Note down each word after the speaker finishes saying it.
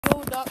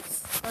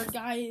ducks or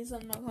guys.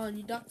 I'm not calling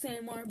you ducks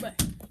anymore,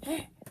 but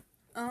hey,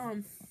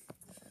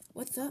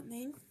 what's up,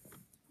 Maine?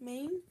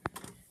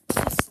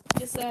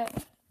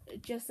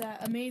 Just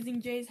at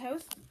Amazing Jay's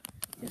house,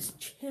 just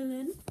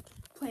chilling,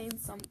 playing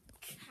some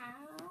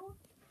cow.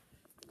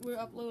 We're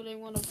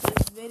uploading one of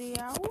his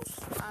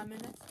videos. I'm in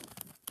it.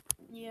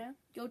 Yeah,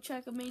 go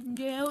check Amazing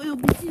Jay out. It'll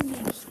be in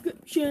the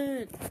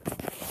description.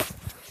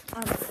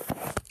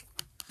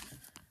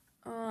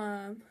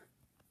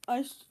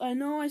 I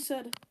know I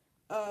said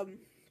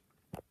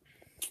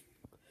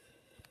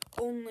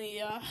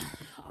only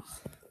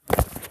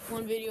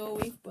one video a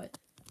week, but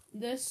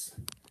this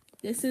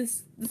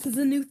is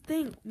a new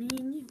thing. Me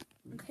and you,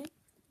 okay?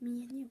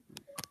 Me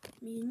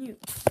and you.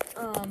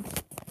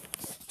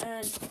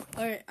 And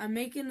alright, I'm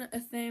making a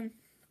thing.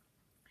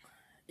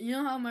 You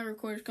know how my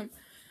recorders come?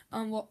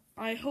 Well,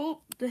 I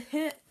hope to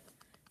hit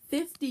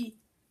 50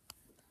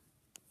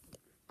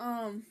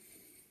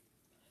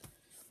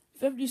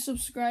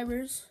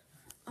 subscribers.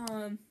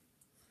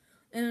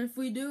 And if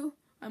we do,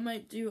 I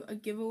might do a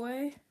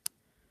giveaway,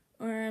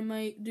 or I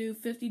might do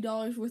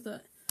 $50 worth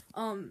of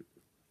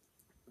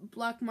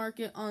black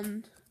market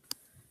on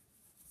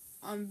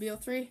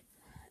BO3,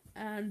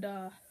 and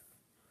I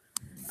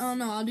don't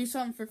know, I'll do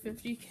something for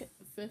 50.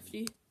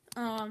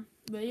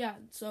 But yeah,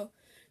 so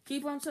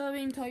keep on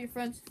subbing, tell your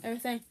friends,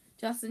 everything.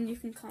 Justin, you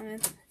can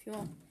comment if you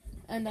want,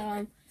 and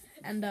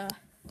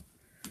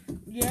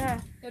yeah.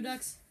 Go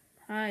Ducks.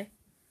 Hi.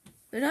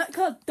 They're not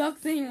called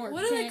ducks anymore.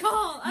 What are they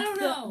called? I don't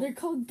know. They're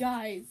called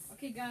guys.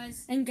 Okay,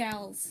 guys. And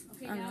gals.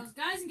 Okay, gals.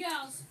 Guys and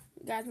gals.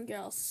 Guys and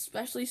gals,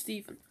 especially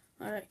Steven.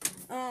 Alright.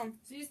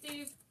 See you,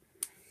 Steve.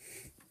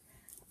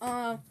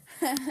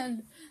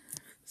 And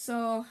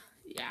so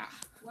yeah.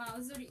 Wow,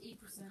 this is already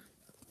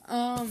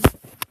 8%.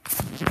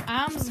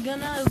 I'm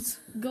gonna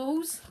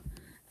goes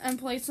and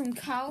play some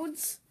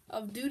Cows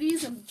of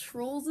Duties and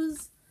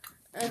Patrols,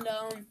 and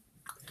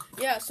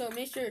yeah. So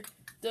make sure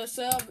to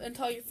sub and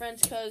tell your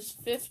friends, cause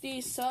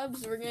 50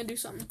 subs, we're gonna do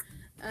something,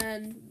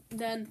 and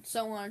then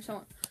so on and so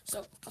on.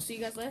 So I'll see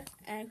you guys later,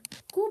 and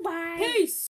goodbye. Peace.